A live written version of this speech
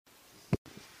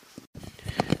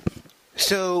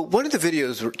So one of the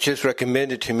videos just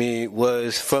recommended to me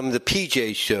was from the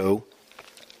PJ Show,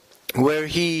 where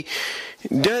he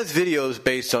does videos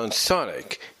based on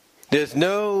Sonic. There's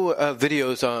no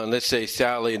videos on, let's say,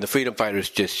 Sally and the Freedom Fighters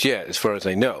just yet, as far as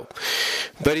I know.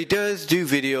 But he does do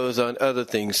videos on other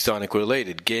things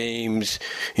Sonic-related, games,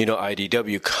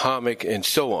 IDW comic, and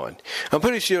so on. I'm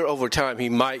pretty sure over time he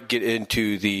might get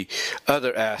into the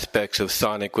other aspects of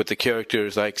Sonic with the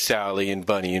characters like Sally and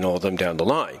Bunny and all of them down the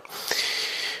line.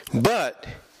 But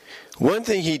one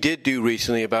thing he did do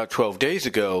recently, about 12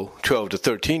 to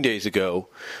 13 days ago,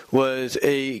 was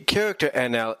a character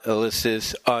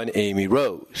analysis on Amy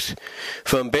Rose.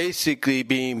 From basically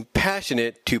being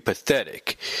passionate to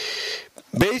pathetic.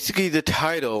 Basically, the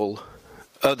title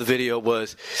of the video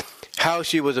was How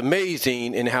She Was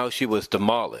Amazing and How She Was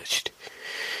Demolished.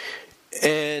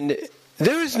 And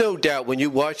there is no doubt when you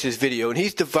watch this video, and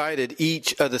he's divided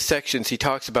each of the sections he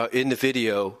talks about in the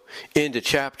video into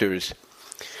chapters,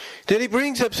 that he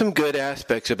brings up some good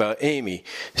aspects about Amy.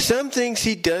 Some things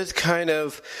he does kind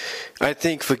of, I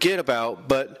think, forget about,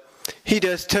 but he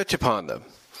does touch upon them.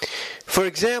 For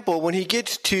example, when he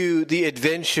gets to the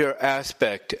adventure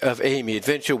aspect of Amy,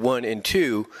 Adventure 1 and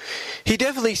 2, he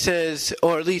definitely says,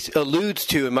 or at least alludes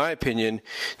to, in my opinion,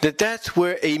 that that's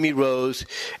where Amy Rose,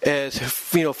 as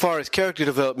far as character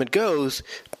development goes,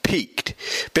 peaked.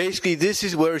 Basically, this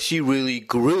is where she really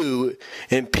grew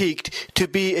and peaked to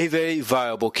be a very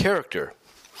viable character.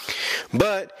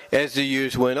 But as the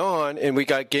years went on and we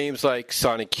got games like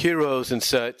Sonic Heroes and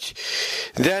such,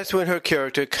 that's when her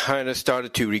character kind of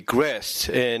started to regress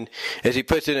and, as he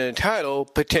puts it in the title,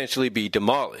 potentially be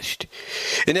demolished.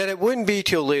 And that it wouldn't be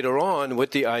till later on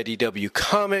with the IDW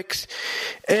comics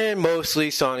and mostly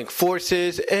Sonic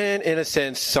Forces and, in a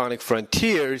sense, Sonic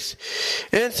Frontiers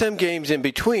and some games in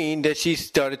between that she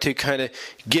started to kind of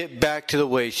get back to the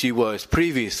way she was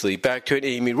previously, back to an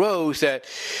Amy Rose that,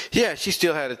 yeah, she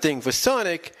still had a thing for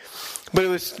Sonic, but it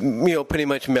was, pretty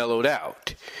much mellowed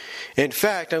out. In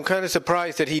fact, I'm kind of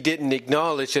surprised that he didn't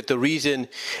acknowledge that the reason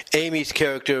Amy's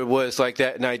character was like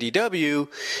that in IDW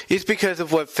is because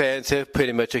of what fans have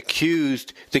pretty much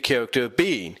accused the character of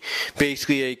being.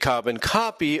 Basically a carbon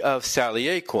copy of Sally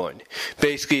Acorn.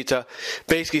 Basically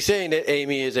saying that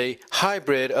Amy is a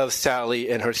hybrid of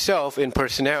Sally and herself in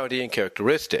personality and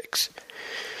characteristics.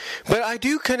 But I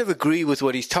do kind of agree with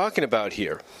what he's talking about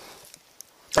here.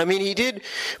 I mean, he did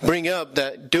bring up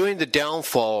that during the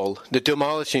downfall, the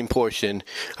demolishing portion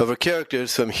of her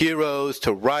characters, from Heroes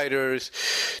to Riders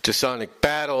to Sonic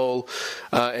Battle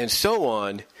and so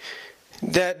on,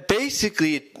 that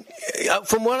basically,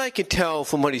 from what I can tell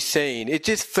from what he's saying, it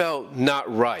just felt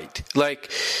not right. Like,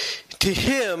 to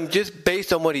him, just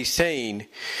based on what he's saying,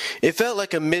 it felt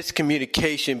like a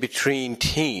miscommunication between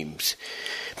teams.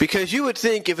 Because you would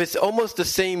think if it's almost the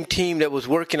same team that was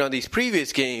working on these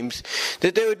previous games,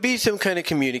 that there would be some kind of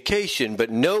communication.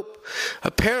 But nope.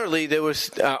 Apparently there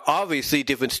was obviously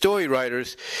different story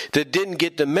writers that didn't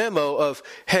get the memo of,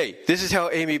 hey, this is how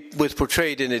Amy was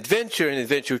portrayed in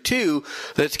Adventure 2,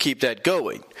 let's keep that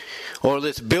going. Or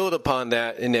let's build upon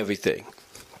that and everything.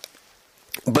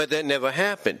 But that never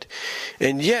happened.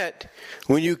 And yet,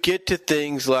 when you get to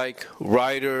things like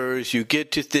Riders, you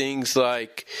get to things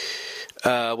like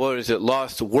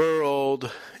Lost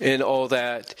World and all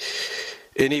that,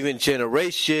 and even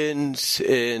Generations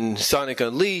and Sonic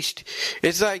Unleashed,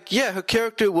 it's like, yeah, her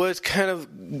character was kind of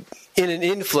in an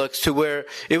influx to where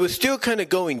it was still kind of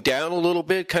going down a little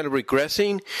bit, kind of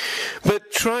regressing,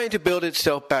 but trying to build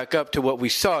itself back up to what we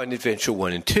saw in Adventure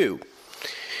 1 and 2.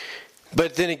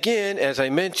 But then again, as I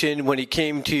mentioned, when he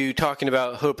came to talking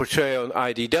about her portrayal in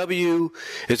IDW,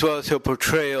 as well as her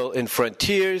portrayal in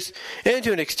Frontiers, and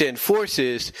to an extent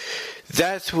Forces,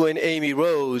 that's when Amy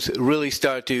Rose really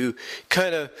started to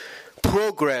kind of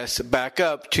progress back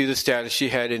up to the status she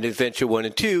had in Adventure 1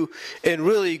 and 2, and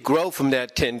really grow from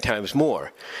that 10 times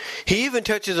more. He even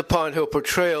touches upon her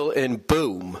portrayal in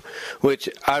Boom, which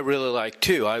I really like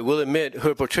too. I will admit,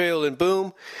 her portrayal in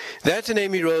Boom, that's an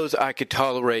Amy Rose I could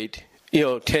tolerate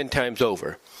 10 times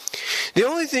over. The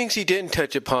only things he didn't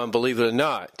touch upon, believe it or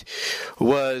not,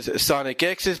 was Sonic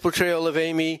X's portrayal of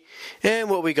Amy and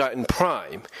what we got in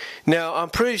Prime. Now, I'm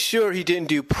pretty sure he didn't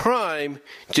do Prime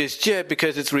just yet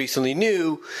because it's recently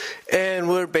new, and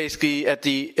we're basically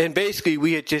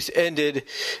we had just ended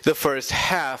the first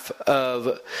half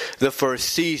of the first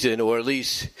season, or at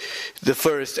least the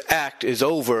first act is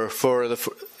over for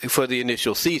the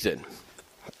initial season.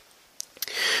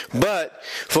 But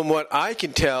from what I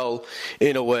can tell,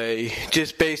 in a way,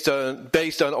 just based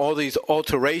on all these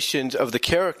alterations of the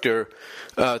character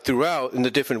throughout in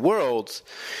the different worlds,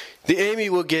 the Amy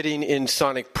we're getting in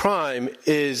Sonic Prime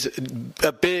is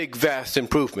a big, vast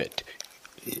improvement.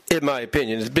 In my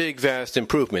opinion, it's a big, vast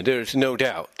improvement. There's no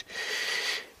doubt.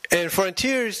 And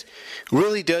Frontiers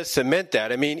really does cement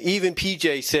that. I mean, even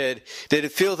PJ said that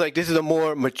it feels like this is a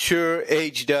more mature,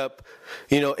 aged up,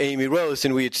 Amy Rose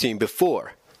than we had seen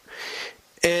before.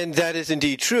 And that is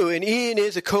indeed true. And Ian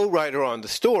is a co-writer on the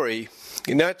story,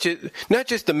 not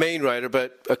just the main writer,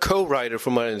 but a co-writer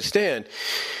from what I understand.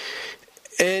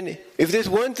 And if there's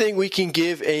one thing we can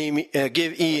give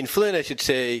Ian Flynn, I should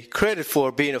say, credit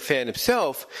for being a fan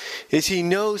himself, is he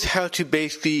knows how to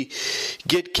basically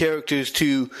get characters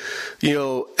to,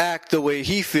 act the way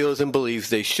he feels and believes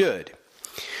they should.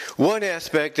 One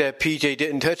aspect that PJ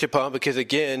didn't touch upon, because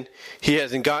again, he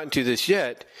hasn't gotten to this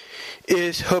yet,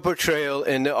 is her portrayal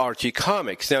in the Archie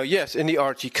comics. Now, yes, in the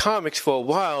Archie comics for a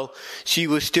while, she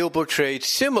was still portrayed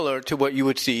similar to what you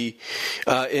would see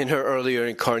in her earlier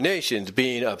incarnations,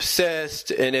 being obsessed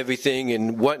and everything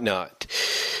and whatnot.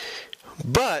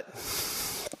 But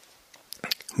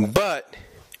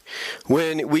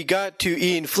when we got to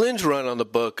Ian Flynn's run on the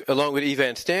book, along with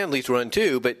Evan Stanley's run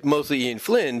too, but mostly Ian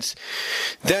Flynn's,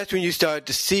 that's when you started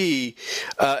to see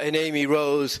an Amy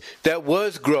Rose that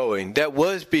was growing, that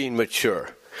was being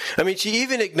mature. I mean, she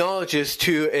even acknowledges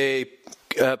to a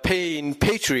paying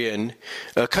Patreon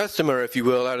customer, if you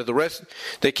will,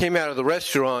 they came out of the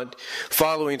restaurant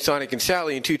following Sonic and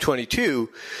Sally in 222.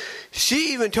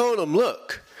 She even told him,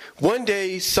 look, one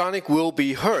day Sonic will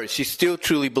be hers. She still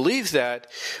truly believes that.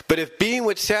 But if being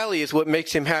with Sally is what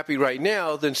makes him happy right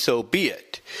now, then so be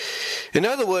it. In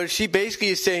other words, she basically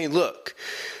is saying, look,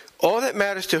 all that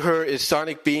matters to her is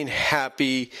Sonic being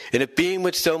happy, and if being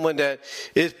with someone that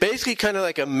is basically kind of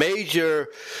like a major,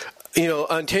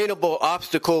 unattainable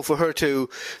obstacle for her to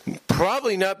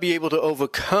probably not be able to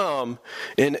overcome,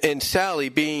 and Sally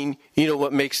being,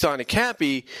 what makes Sonic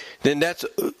happy, then that's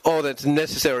all that's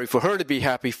necessary for her to be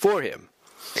happy for him.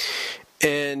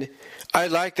 And I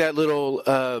like that little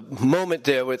moment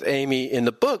there with Amy in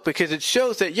the book, because it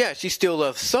shows that, yeah, she still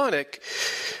loves Sonic.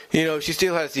 She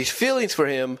still has these feelings for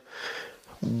him,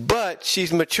 but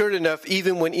she's matured enough,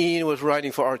 even when Ian was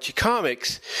writing for Archie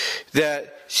Comics,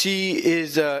 that she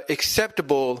is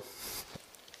acceptable.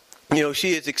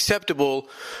 She is acceptable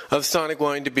of Sonic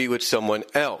wanting to be with someone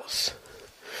else.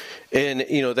 And,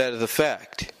 that is a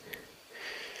fact.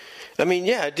 I mean,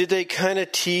 yeah, did they kind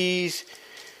of tease,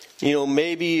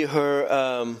 maybe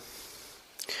her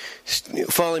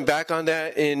falling back on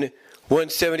that in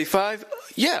 175?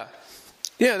 Yeah.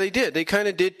 Yeah, they did. They kind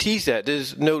of did tease that.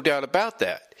 There's no doubt about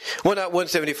that. Well, not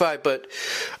 175, but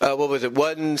what was it,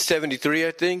 173,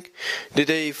 I think? Did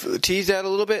they tease that a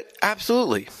little bit?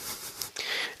 Absolutely.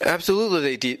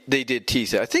 Absolutely, they did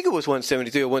tease that. I think it was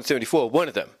 173 or 174, one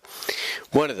of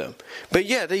them. But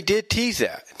yeah, they did tease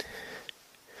that.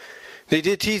 They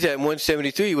did tease that in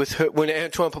 173 with her, when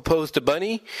Antoine proposed to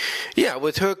Bunny. Yeah,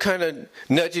 with her kind of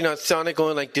nudging on Sonic,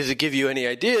 going like, does it give you any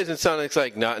ideas? And Sonic's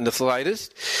like, not in the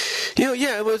slightest.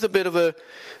 Yeah, it was a bit of a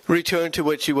return to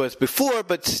what she was before,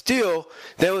 but still,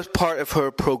 that was part of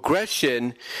her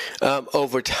progression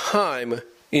over time,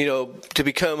 to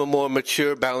become a more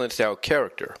mature, balanced out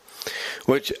character,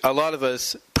 which a lot of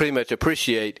us pretty much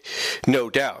appreciate, no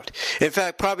doubt. In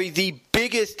fact, probably the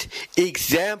biggest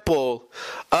example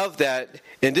of that,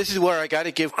 and this is where I got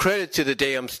to give credit to the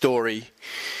damn story,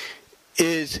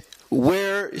 is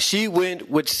where she went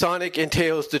with Sonic and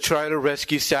Tails to try to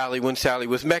rescue Sally when Sally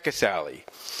was Mecha Sally.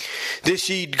 Did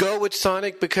she go with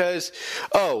Sonic because,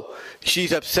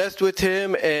 she's obsessed with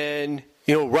him and,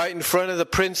 right in front of the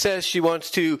princess, she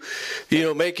wants to,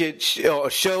 make it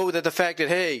show that the fact that,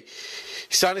 hey,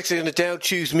 Sonic's going to now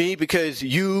choose me because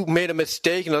you made a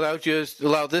mistake and allowed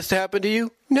this to happen to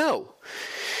you? No.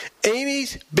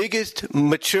 Amy's biggest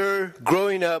mature,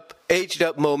 growing up, aged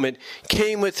up moment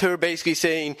came with her basically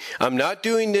saying, I'm not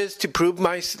doing this to prove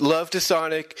my love to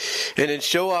Sonic and then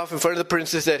show off in front of the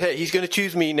princess that, hey, he's going to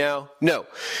choose me now. No.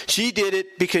 She did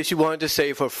it because she wanted to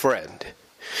save her friend.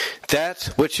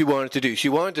 That's what she wanted to do. She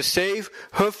wanted to save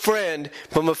her friend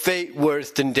from a fate worse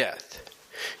than death.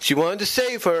 She wanted to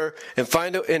save her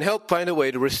and help find a way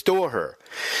to restore her.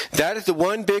 That is the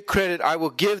one big credit I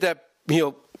will give that,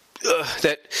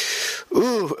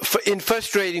 in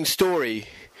frustrating story.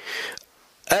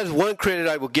 That's one credit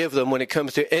I will give them when it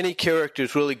comes to any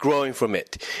characters really growing from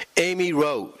it. Amy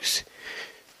Rose.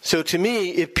 So to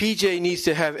me, if PJ needs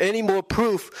to have any more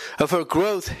proof of her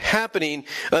growth happening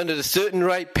under the certain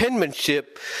right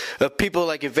penmanship of people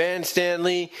like Evan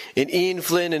Stanley and Ian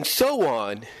Flynn and so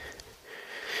on,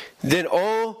 then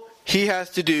all he has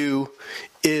to do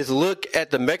is look at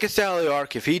the Mecha Sally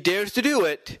arc, if he dares to do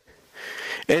it,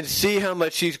 and see how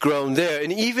much she's grown there.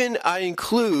 And even I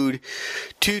include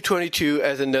 222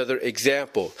 as another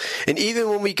example. And even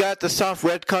when we got the soft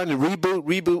retcon, the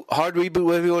reboot, hard reboot,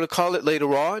 whatever you want to call it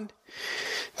later on,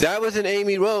 that was an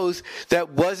Amy Rose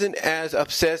that wasn't as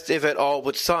obsessive at all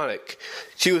with Sonic.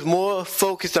 She was more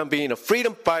focused on being a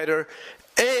freedom fighter,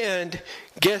 and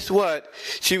guess what?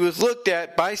 She was looked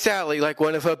at by Sally like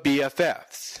one of her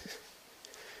BFFs.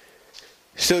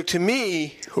 So to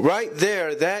me, right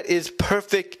there, that is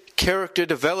perfect character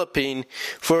developing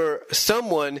for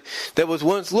someone that was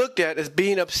once looked at as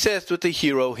being obsessed with the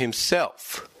hero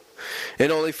himself.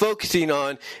 And only focusing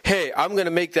on, hey, I'm going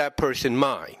to make that person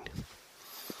mine.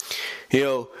 You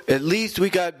know, at least we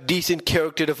got decent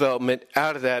character development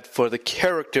out of that for the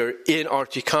character in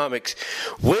Archie Comics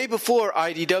way before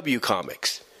IDW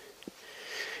Comics.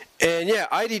 And yeah,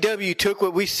 IDW took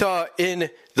what we saw in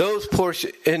those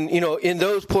portions, in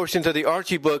those portions of the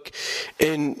Archie book,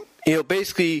 and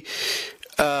basically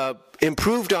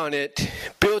improved on it,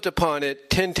 built upon it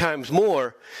 10 times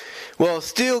more, while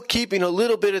still keeping a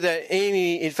little bit of that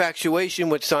Amy infatuation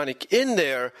with Sonic in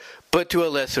there, but to a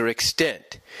lesser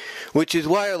extent. Which is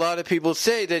why a lot of people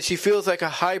say that she feels like a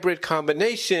hybrid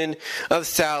combination of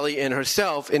Sally and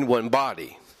herself in one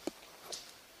body.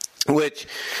 Which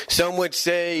some would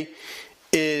say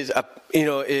is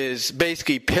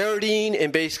basically parodying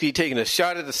and basically taking a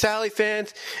shot at the Sally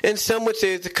fans, and some would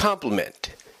say it's a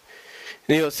compliment.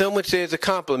 Some would say it's a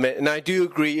compliment, and I do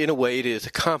agree in a way it is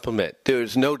a compliment.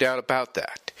 There's no doubt about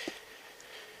that.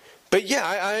 But yeah,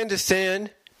 I understand,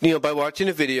 by watching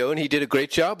the video, and he did a great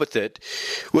job with it,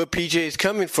 where PJ is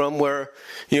coming from, where,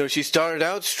 she started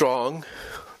out strong,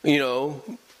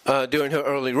 during her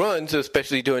early runs,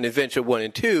 especially during Adventure 1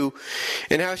 and 2,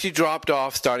 and how she dropped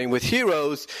off starting with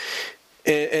Heroes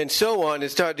and so on,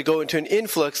 and started to go into an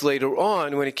influx later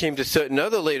on when it came to certain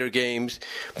other later games,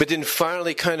 but then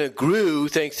finally kind of grew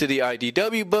thanks to the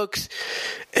IDW books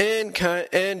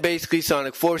and basically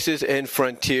Sonic Forces and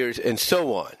Frontiers and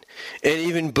so on, and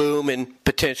even Boom and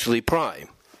potentially Prime.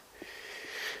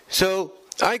 So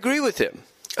I agree with him.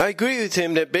 I agree with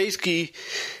him that basically,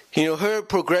 her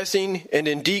progressing and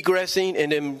then degressing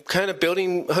and then kind of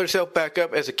building herself back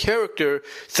up as a character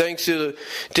thanks to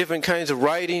different kinds of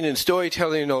writing and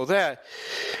storytelling and all that,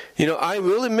 I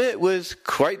will admit was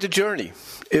quite the journey.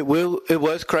 It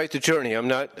was quite the journey. I'm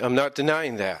not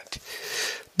denying that.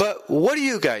 But what do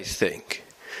you guys think?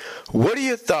 What are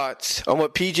your thoughts on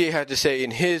what PJ had to say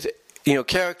in his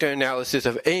character analysis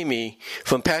of Amy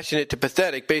from passionate to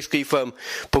pathetic, basically from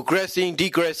progressing,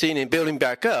 degressing, and building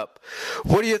back up?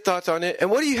 What are your thoughts on it?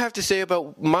 And what do you have to say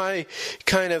about my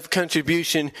kind of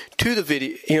contribution to the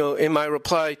video, in my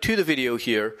reply to the video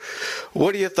here?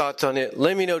 What are your thoughts on it?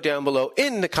 Let me know down below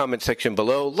in the comment section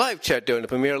below. Live chat during the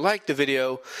premiere. Like the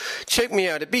video. Check me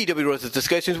out at BW Rose's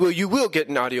Discussions, where you will get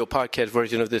an audio podcast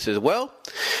version of this as well.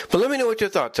 But let me know what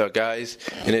your thoughts are, guys.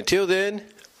 And until then,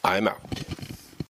 I'm out.